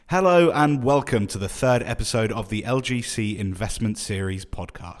Hello and welcome to the third episode of the LGC Investment Series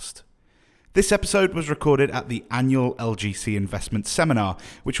podcast. This episode was recorded at the annual LGC Investment Seminar,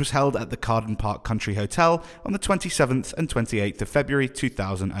 which was held at the Carden Park Country Hotel on the 27th and 28th of February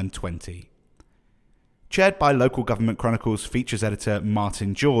 2020. Chaired by Local Government Chronicles features editor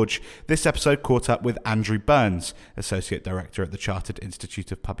Martin George, this episode caught up with Andrew Burns, Associate Director at the Chartered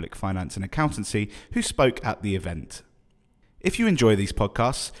Institute of Public Finance and Accountancy, who spoke at the event. If you enjoy these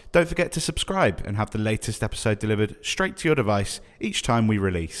podcasts, don't forget to subscribe and have the latest episode delivered straight to your device each time we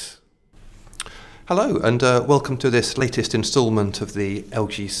release. Hello and welcome to this latest instalment of the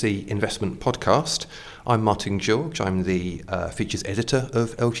LGC Investment Podcast. I'm Martin George, I'm the features editor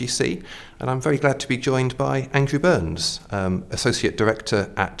of LGC, and I'm very glad to be joined by Andrew Burns, Associate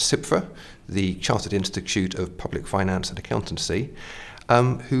Director at CIPFRA, the Chartered Institute of Public Finance and Accountancy,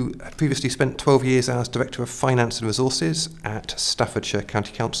 who previously spent 12 years as Director of Finance and Resources at Staffordshire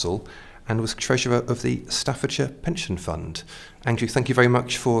County Council and was Treasurer of the Staffordshire Pension Fund. Andrew, thank you very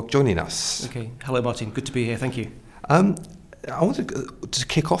much for joining us. Okay, hello Martin, good to be here, thank you. I wanted to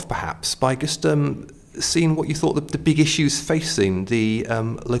kick off perhaps by just seeing what you thought the big issues facing the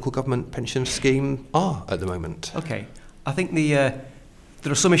local government pension scheme are at the moment. Okay, I think there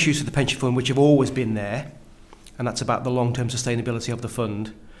are some issues with the pension fund which have always been there, and that's about the long-term sustainability of the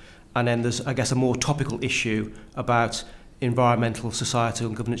fund. And then there's, I guess, a more topical issue about environmental, societal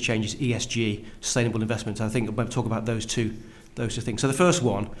and governance changes, ESG, sustainable investments. I think I'm going to talk about those two things. So the first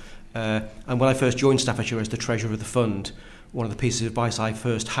one, and when I first joined Staffordshire as the treasurer of the fund, one of the pieces of advice I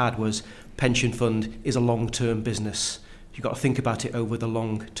first had was pension fund is a long-term business. You've got to think about it over the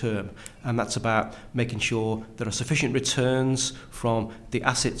long term, and that's about making sure there are sufficient returns from the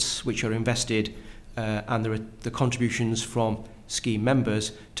assets which are invested and there are the contributions from scheme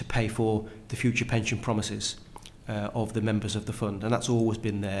members to pay for the future pension promises of the members of the fund, and that's always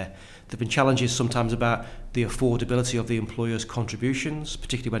been there. There have been challenges sometimes about the affordability of the employer's contributions,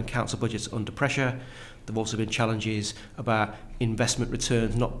 particularly when council budgets are under pressure. There have also been challenges about investment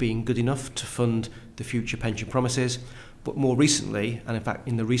returns not being good enough to fund the future pension promises. But more recently, and in fact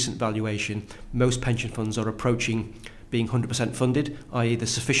in the recent valuation, most pension funds are approaching being 100% funded, i.e. there's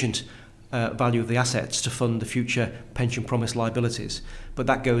sufficient value of the assets to fund the future pension promise liabilities, but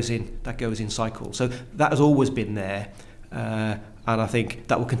that goes in cycles. So that has always been there, and I think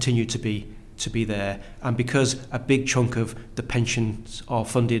that will continue to be there. And because a big chunk of the pensions are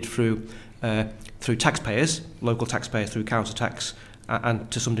funded through taxpayers, local taxpayers through council tax, and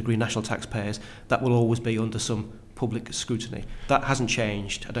to some degree national taxpayers, that will always be under some public scrutiny. That hasn't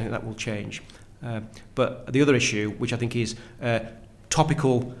changed. I don't think that will change. But the other issue, which I think is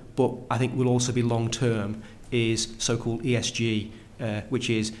topical, but I think will also be long-term, is so-called ESG, which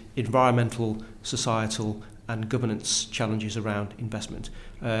is environmental, societal and governance challenges around investment.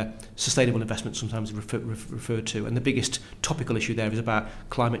 Sustainable investment sometimes referred to, and the biggest topical issue there is about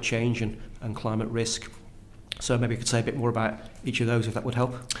climate change and climate risk. So maybe I could say a bit more about each of those, if that would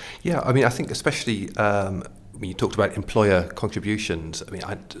help. Yeah, I mean, I think especially when you talked about employer contributions, I mean,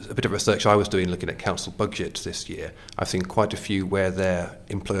 a bit of research I was doing looking at council budgets this year, I've seen quite a few where their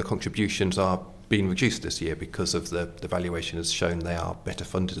employer contributions are being reduced this year because of the valuation has shown they are better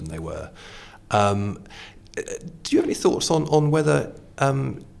funded than they were. Do you have any thoughts on whether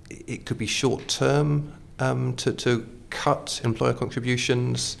it could be short-term to cut employer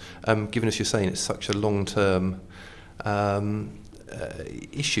contributions, given, as you're saying, it's such a long-term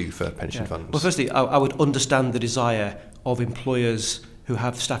issue for pension funds? Well, firstly, I would understand the desire of employers who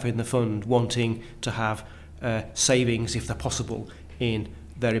have staff in the fund wanting to have savings, if they're possible, in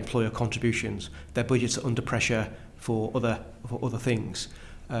their employer contributions. Their budgets are under pressure for other things.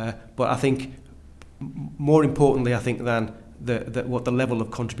 But I think, more importantly, I think than what the level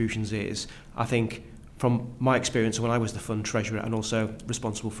of contributions is, I think from my experience when I was the fund treasurer and also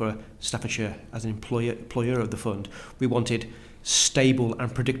responsible for Staffordshire as an employer of the fund, we wanted stable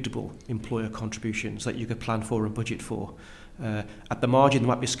and predictable employer contributions that you could plan for and budget for. At the margin, there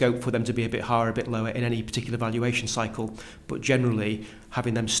might be scope for them to be a bit higher, a bit lower in any particular valuation cycle, but generally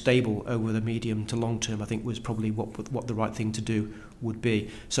having them stable over the medium to long term, I think, was probably what the right thing to do would be.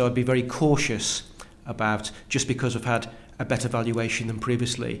 So I'd be very cautious about, just because we've had a better valuation than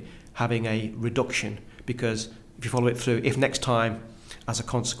previously, having a reduction, because if you follow it through, if next time, as a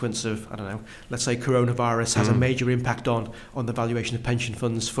consequence of, I don't know, let's say coronavirus has a major impact on the valuation of pension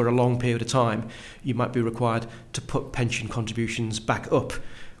funds for a long period of time, you might be required to put pension contributions back up,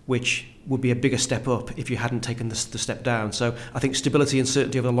 which would be a bigger step up if you hadn't taken the step down. So I think stability and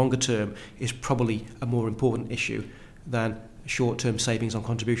certainty over the longer term is probably a more important issue than short-term savings on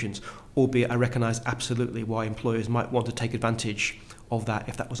contributions, albeit I recognise absolutely why employers might want to take advantage of that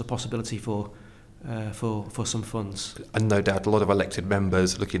if that was a possibility for some funds. And no doubt a lot of elected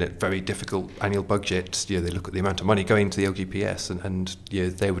members looking at very difficult annual budgets, they look at the amount of money going to the LGPS and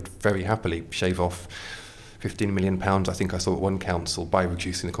they would very happily shave off £15 million, I think I saw at one council, by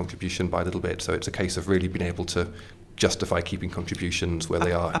reducing the contribution by a little bit. So it's a case of really being able to justify keeping contributions where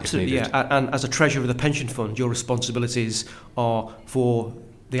they are. Absolutely, if needed. yeah. And as a treasurer of the pension fund, your responsibilities are for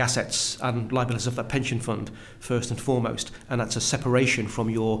the assets and liabilities of that pension fund first and foremost, and that's a separation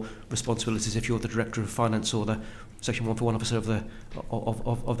from your responsibilities if you're the director of finance or the Section 141 officer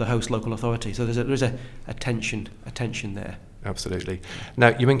of the host local authority. So there's a tension there. Absolutely. Now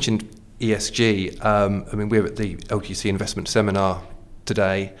you mentioned ESG. We're at the LGC Investment Seminar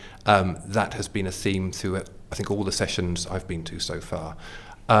today. That has been a theme through, I think, all the sessions I've been to so far.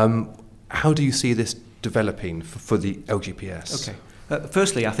 How do you see this developing for the LGPS? Okay.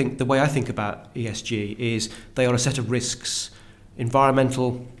 Firstly, I think the way I think about ESG is they are a set of risks: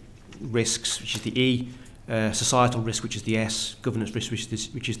 environmental risks, which is the E, societal risk, which is the S, governance risk,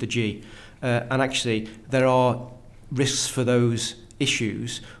 which is the G. And actually, there are risks for those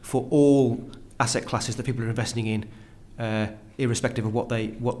issues for all asset classes that people are investing in, irrespective of what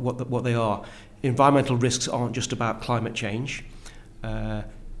they are. Environmental risks aren't just about climate change.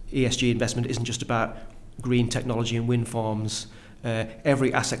 ESG investment isn't just about green technology and wind farms.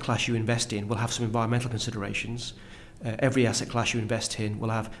 Every asset class you invest in will have some environmental considerations. Every asset class you invest in will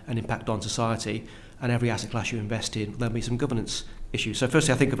have an impact on society, and every asset class you invest in, there'll be some governance issues. So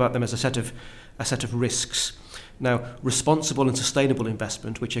firstly, I think about them as a set of risks. Now, responsible and sustainable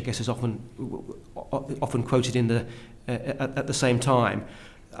investment, which I guess is often quoted in at the same time,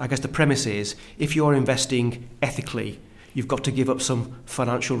 I guess the premise is if you're investing ethically, you've got to give up some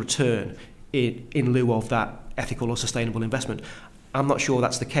financial return in lieu of that ethical or sustainable investment. I'm not sure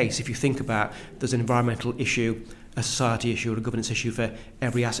that's the case if you think about there's an environmental issue, a society issue, or a governance issue for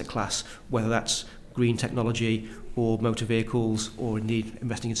every asset class, whether that's green technology or motor vehicles or indeed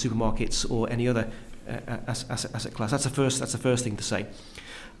investing in supermarkets or any other asset class. That's the first thing to say.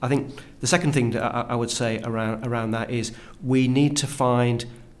 I think the second thing that I would say around that is we need to find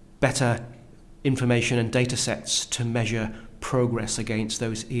better information and data sets to measure progress against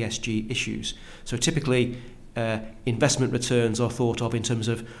those ESG issues. So typically, investment returns are thought of in terms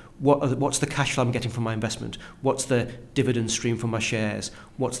of what's the cash flow I'm getting from my investment, what's the dividend stream from my shares,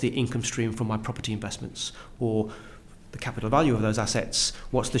 what's the income stream from my property investments, or the capital value of those assets,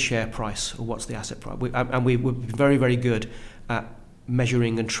 what's the share price, or what's the asset price. We're very, very good at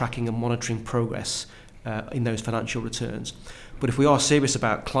measuring and tracking and monitoring progress in those financial returns. But if we are serious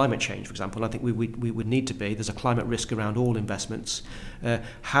about climate change, for example, and I think we would need to be, there's a climate risk around all investments,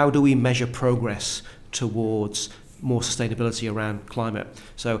 how do we measure progress towards more sustainability around climate?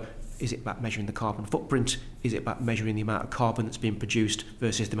 So is it about measuring the carbon footprint? Is it about measuring the amount of carbon that's being produced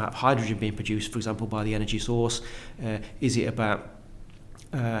versus the amount of hydrogen being produced, for example, by the energy source? Is it about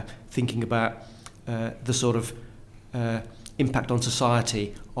thinking about the sort of impact on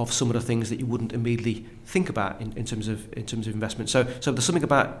society of some of the things that you wouldn't immediately think about in terms of investment? So there's something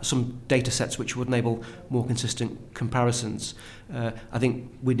about some data sets which would enable more consistent comparisons. I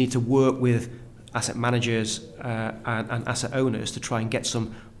think we need to work with asset managers and asset owners to try and get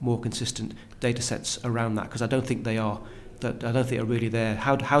some more consistent data sets around that, because I don't think they are. I don't think they're really there.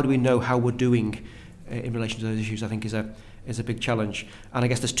 How do we know how we're doing in relation to those issues? I think is a big challenge. And I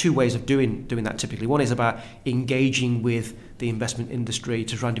guess there's two ways of doing that typically. One is about engaging with the investment industry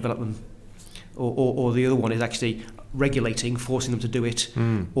to try and develop them, or the other one is actually regulating, forcing them to do it,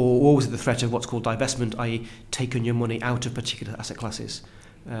 or always the threat of what's called divestment, i.e. taking your money out of particular asset classes.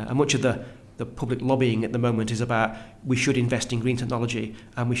 And much of the public lobbying at the moment is about we should invest in green technology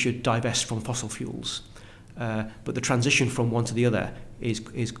and we should divest from fossil fuels. But the transition from one to the other is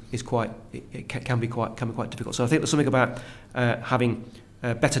quite, it can be quite difficult. So I think there's something about having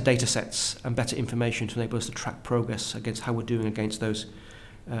better data sets and better information to enable us to track progress against how we're doing against those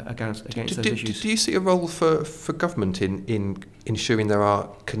those issues. Do you see a role for government in ensuring there are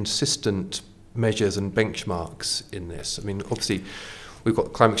consistent measures and benchmarks in this? I mean, obviously, we've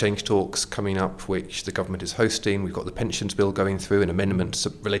got climate change talks coming up, which the government is hosting. We've got the pensions bill going through and amendments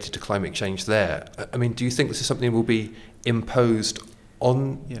related to climate change there. I mean, do you think this is something that will be imposed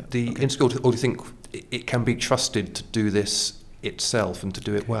on the industry, or do you think it can be trusted to do this itself and to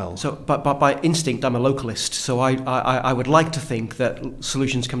do it well? So, but by instinct, I'm a localist. So I would like to think that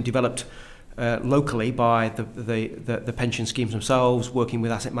solutions can be developed locally by the pension schemes themselves, working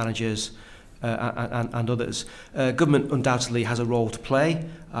with asset managers, and others. Government undoubtedly has a role to play,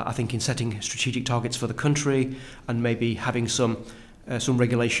 I think, in setting strategic targets for the country and maybe having some some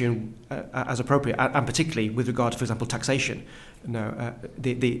regulation as appropriate, and particularly with regard to, for example, taxation.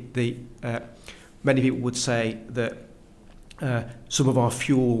 Many people would say that some of our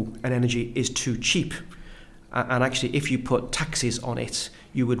fuel and energy is too cheap, and actually, if you put taxes on it,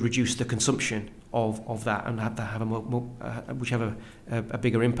 you would reduce the consumption of that and have a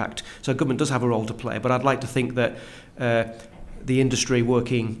bigger impact. So government does have a role to play, but I'd like to think that the industry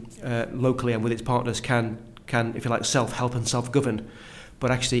working locally and with its partners can, if you like, self-help and self-govern.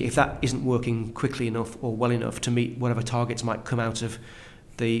 But actually, if that isn't working quickly enough or well enough to meet whatever targets might come out of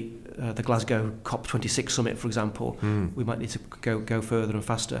the Glasgow COP26 summit, for example, we might need to go further and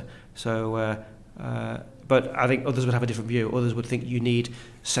faster. So, but I think others would have a different view. Others would think you need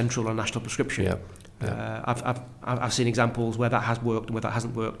central or national prescription. Yeah. I've seen examples where that has worked and where that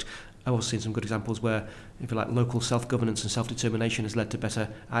hasn't worked. I've also seen some good examples where, if you like, local self-governance and self-determination has led to better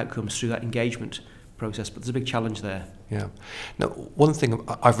outcomes through that engagement process, but there's a big challenge there. Yeah. Now, one thing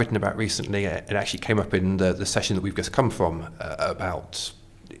I've written about recently, it actually came up in the session that we've just come from about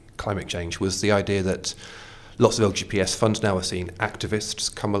climate change, was the idea that lots of LGPS funds now are seeing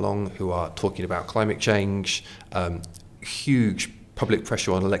activists come along who are talking about climate change, huge public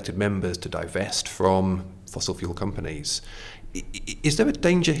pressure on elected members to divest from fossil fuel companies. Is there a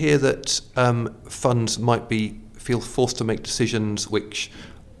danger here that funds might feel forced to make decisions which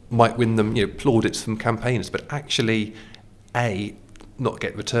might win them, plaudits from campaigners, but actually, A, not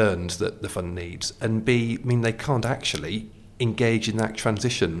get returns that the fund needs, and B, mean they can't actually engage in that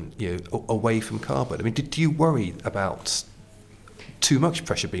transition, away from carbon? I mean, do you worry about too much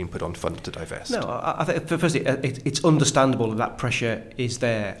pressure being put on funds to divest? No, I think firstly, it's understandable that pressure is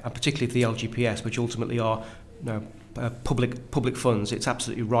there, and particularly for the LGPS, which ultimately are public funds. It's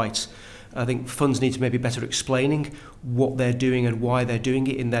absolutely right. I think funds need to maybe better explaining what they're doing and why they're doing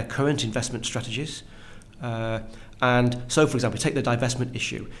it in their current investment strategies. And so, for example, take the divestment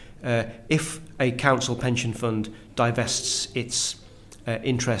issue. If a council pension fund divests its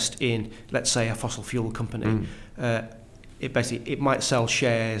interest in, let's say, a fossil fuel company, it might sell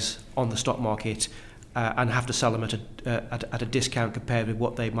shares on the stock market and have to sell them at a discount compared with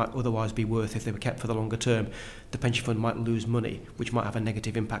what they might otherwise be worth if they were kept for the longer term. The pension fund might lose money, which might have a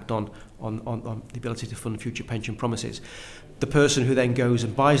negative impact on the ability to fund future pension promises. The person who then goes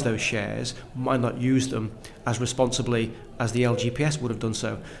and buys those shares might not use them as responsibly as the LGPS would have done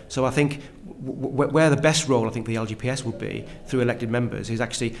so. So I think where the best role I think the LGPS would be through elected members is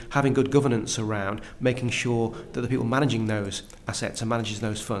actually having good governance around making sure that the people managing those assets and managing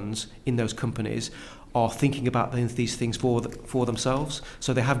those funds in those companies are thinking about these things for themselves.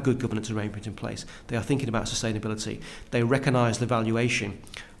 So they have good governance arrangements in place. They are thinking about sustainability. They recognise the valuation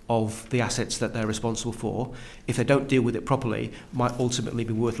of the assets that they're responsible for. If they don't deal with it properly, might ultimately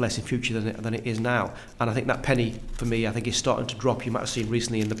be worth less in future than it is now. And I think that penny, for me, I think is starting to drop. You might have seen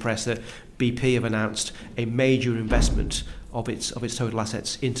recently in the press that BP have announced a major investment of its total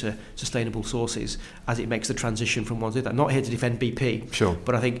assets into sustainable sources as it makes the transition from one to the other. I'm not here to defend BP, sure,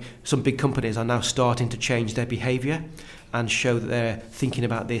 but I think some big companies are now starting to change their behaviour and show that they're thinking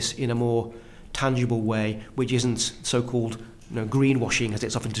about this in a more tangible way, which isn't so-called greenwashing, as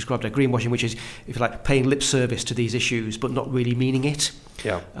it's often described, greenwashing, which is, if you like, paying lip service to these issues but not really meaning it.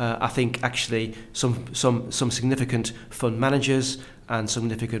 Yeah. I think actually some significant fund managers and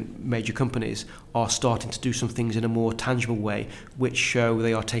significant major companies are starting to do some things in a more tangible way, which show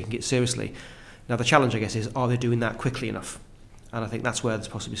they are taking it seriously. Now the challenge, I guess, is are they doing that quickly enough? And I think that's where there's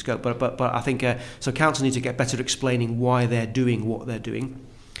possibly scope. But I think so. Council need to get better at explaining why they're doing what they're doing,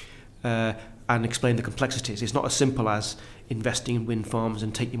 and explain the complexities. It's not as simple as investing in wind farms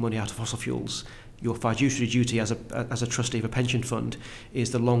and taking money out of fossil fuels. Your fiduciary duty as a trustee of a pension fund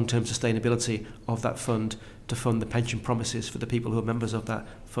is the long-term sustainability of that fund to fund the pension promises for the people who are members of that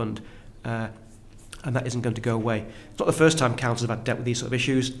fund. And that isn't going to go away. It's not the first time councils have dealt with these sort of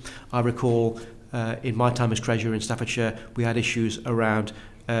issues. I recall in my time as Treasurer in Staffordshire, we had issues around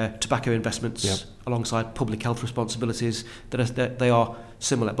tobacco investments alongside public health responsibilities. That they are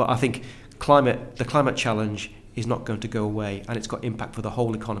similar. But I think the climate challenge is not going to go away, and it's got impact for the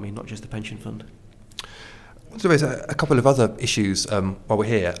whole economy, not just the pension fund. So there's a couple of other issues while we're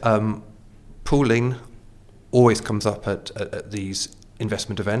here. Pooling always comes up at these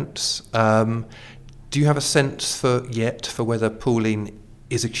investment events. Do you have a sense for whether pooling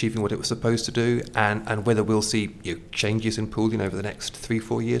is achieving what it was supposed to do, and whether we'll see changes in pooling over the next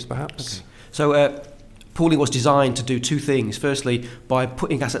 3-4 years, perhaps? Okay. So pooling was designed to do two things. Firstly, by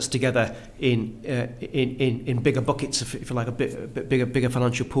putting assets together in bigger buckets, if you like, a bit bigger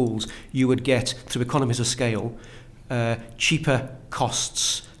financial pools, you would get, through economies of scale, cheaper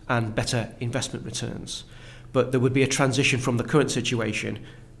costs and better investment returns. but there would be a transition from the current situation.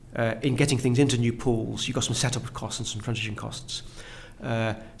 In getting things into new pools, you've got some setup costs and some transition costs.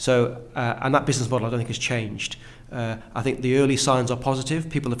 And that business model I don't think has changed. I think the early signs are positive.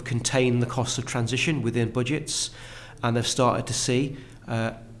 People have contained the costs of transition within budgets, and they've started to see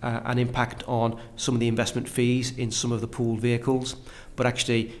an impact on some of the investment fees in some of the pooled vehicles. But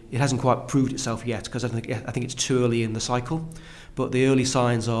actually, it hasn't quite proved itself yet, because I think it's too early in the cycle. But the early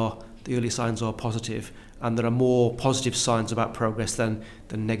signs are positive, and there are more positive signs about progress than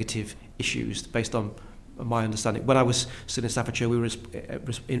negative issues, based on my understanding. When I was still in Staffordshire, we were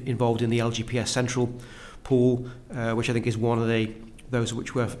involved in the LGPS Central pool, which I think is one of those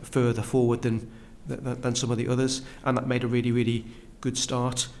which were further forward than some of the others, and that made a really, really good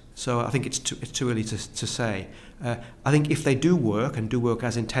start. So I think it's too early to say. I think if they do work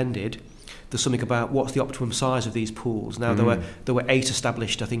as intended, there's something about what's the optimum size of these pools. Now there were 8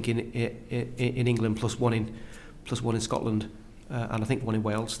 established, I think, in England, plus one in Scotland, and I think one in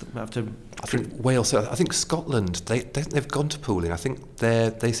Wales. I think Wales. I think Scotland. They've gone to pooling. I think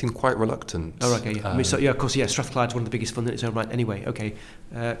they seem quite reluctant. Oh, okay. Yeah. Of course, yeah. Strathclyde's one of the biggest funds in its own right. Anyway, okay.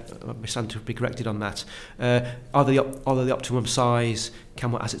 I stand to be corrected on that. Are they the optimum size?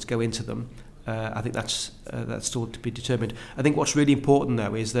 Can what assets go into them? I think that's still to be determined. I think what's really important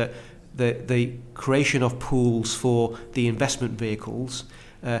though is that the creation of pools for the investment vehicles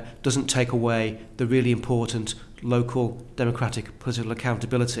doesn't take away the really important local democratic political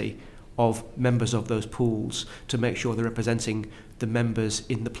accountability of members of those pools to make sure they're representing the members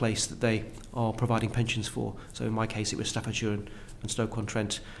in the place that they are providing pensions for. So in my case it was Staffordshire and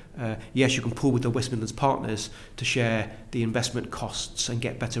Stoke-on-Trent. Yes, you can pool with the West Midlands partners to share the investment costs and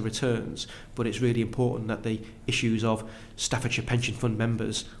get better returns, but it's really important that the issues of Staffordshire Pension Fund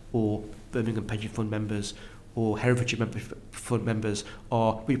members or Birmingham Pension Fund members or Herefordshire Fund members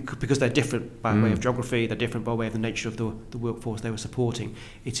are, because they're different by way of geography, they're different by way of the nature of the workforce they were supporting.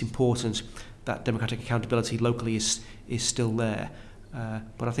 It's important that democratic accountability locally is still there.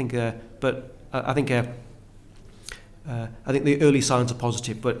 But I think I think the early signs are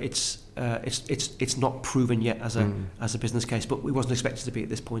positive, but it's not proven yet as a business case. But we wasn't expected to be at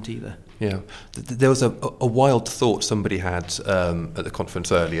this point either. Yeah, there was a wild thought somebody had at the conference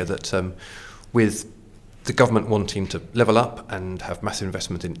earlier that with the government wanting to level up and have massive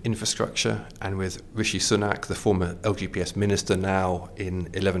investment in infrastructure, and with Rishi Sunak, the former LGPS minister, now in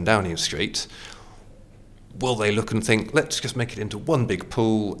 11 Downing Street, will they look and think, let's just make it into one big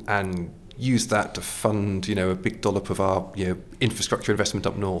pool and use that to fund, a big dollop of our, infrastructure investment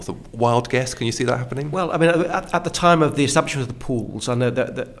up north? A wild guess. Can you see that happening? Well, I mean, at the time of the establishment of the pools, I know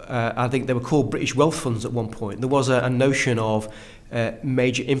that I think they were called British Wealth Funds at one point. There was a notion of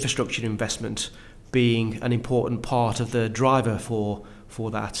major infrastructure investment being an important part of the driver for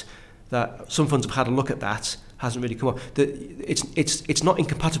that. That some funds have had a look at that, hasn't really come up. It's not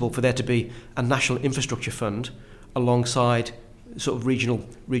incompatible for there to be a national infrastructure fund alongside sort of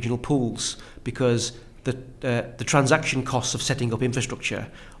regional pools, because the transaction costs of setting up infrastructure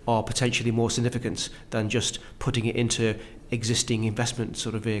are potentially more significant than just putting it into existing investment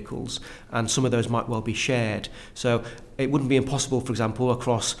sort of vehicles, and some of those might well be shared. So it wouldn't be impossible, for example,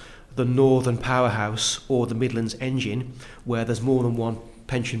 across the Northern Powerhouse or the Midlands Engine, where there's more than one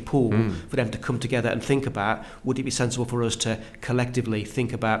pension pool, for them to come together and think about, would it be sensible for us to collectively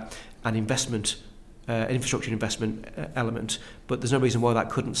think about an infrastructure investment element? But there's no reason why that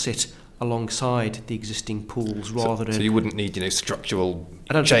couldn't sit alongside the existing pools rather than. So you wouldn't need, structural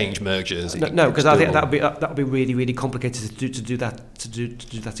change mergers. No, because I think that would be really, really complicated to do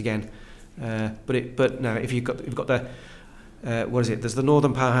that again. But no, if you've got the what is it? There's the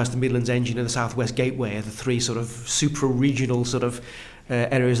Northern Powerhouse, the Midlands Engine, and the South West Gateway are the three sort of supra-regional sort of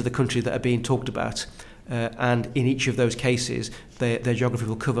areas of the country that are being talked about. And in each of those cases, their geography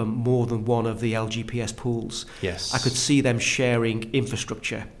will cover more than one of the LGPS pools. Yes. I could see them sharing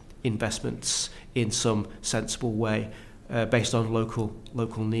infrastructure investments in some sensible way based on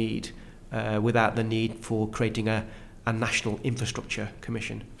local need, without the need for creating a national infrastructure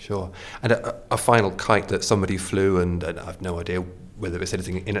commission. Sure. And a final kite that somebody flew, and I've no idea whether there's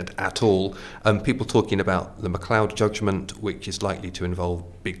anything in it at all, people talking about the MacLeod judgment, which is likely to involve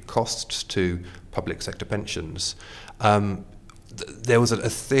big costs to public sector pensions. There was a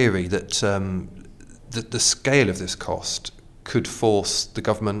theory that the scale of this cost could force the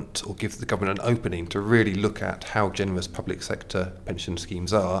government, or give the government an opening to really look at how generous public sector pension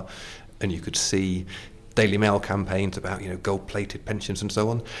schemes are, and you could see Daily Mail campaigns about gold-plated pensions and so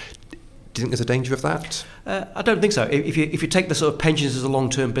on. Do you think there's a danger of that? I don't think so. If you take the sort of pensions as a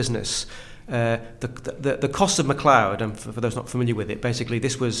long-term business, The cost of McLeod, and for those not familiar with it, basically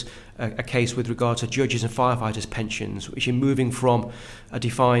this was a case with regard to judges and firefighters' pensions, which in moving from a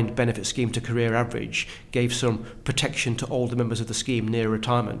defined benefit scheme to career average gave some protection to older members of the scheme near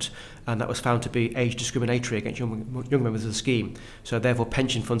retirement, and that was found to be age discriminatory against young members of the scheme. So therefore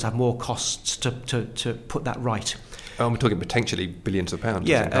pension funds have more costs to put that right. We're talking potentially billions of pounds.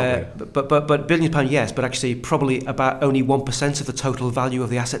 Yeah, but billions of pounds, yes, but actually probably about only 1% of the total value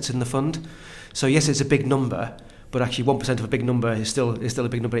of the assets in the fund. So yes, it's a big number, but actually 1% of a big number is still a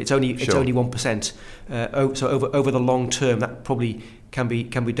big number. It's only 1%. So over the long term, that probably can be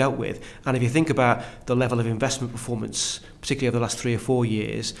dealt with. And if you think about the level of investment performance, particularly over the last 3 or 4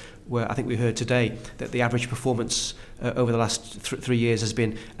 years, where I think we heard today that the average performance over the last 3 years has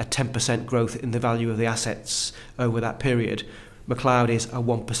been a 10% growth in the value of the assets over that period. McLeod is a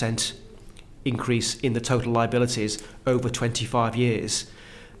 1% increase in the total liabilities over 25 years.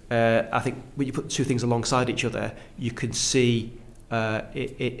 I think when you put two things alongside each other, you can see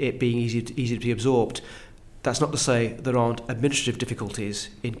it being easy to be absorbed. That's not to say there aren't administrative difficulties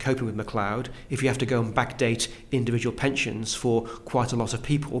in coping with McLeod. If you have to go and backdate individual pensions for quite a lot of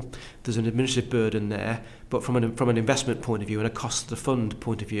people, there's an administrative burden there. But from an investment point of view and a cost of the fund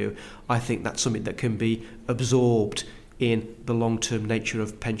point of view, I think that's something that can be absorbed in the long-term nature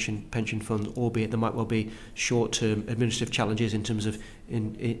of pension funds, albeit there might well be short-term administrative challenges in terms of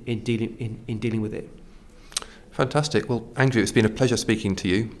in dealing with it. Fantastic. Well, Andrew, it's been a pleasure speaking to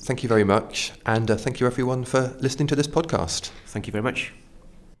you. Thank you very much. And thank you, everyone, for listening to this podcast. Thank you very much.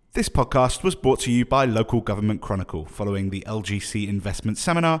 This podcast was brought to you by Local Government Chronicle following the LGC Investment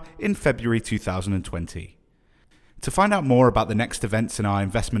Seminar in February 2020. To find out more about the next events in our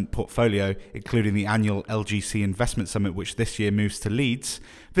investment portfolio, including the annual LGC Investment Summit, which this year moves to Leeds,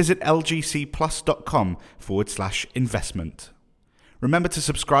 visit lgcplus.com/investment. Remember to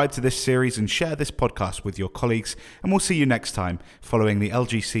subscribe to this series and share this podcast with your colleagues, and we'll see you next time following the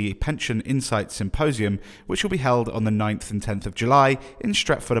LGC Pension Insights Symposium, which will be held on the 9th and 10th of July in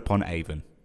Stretford-upon-Avon.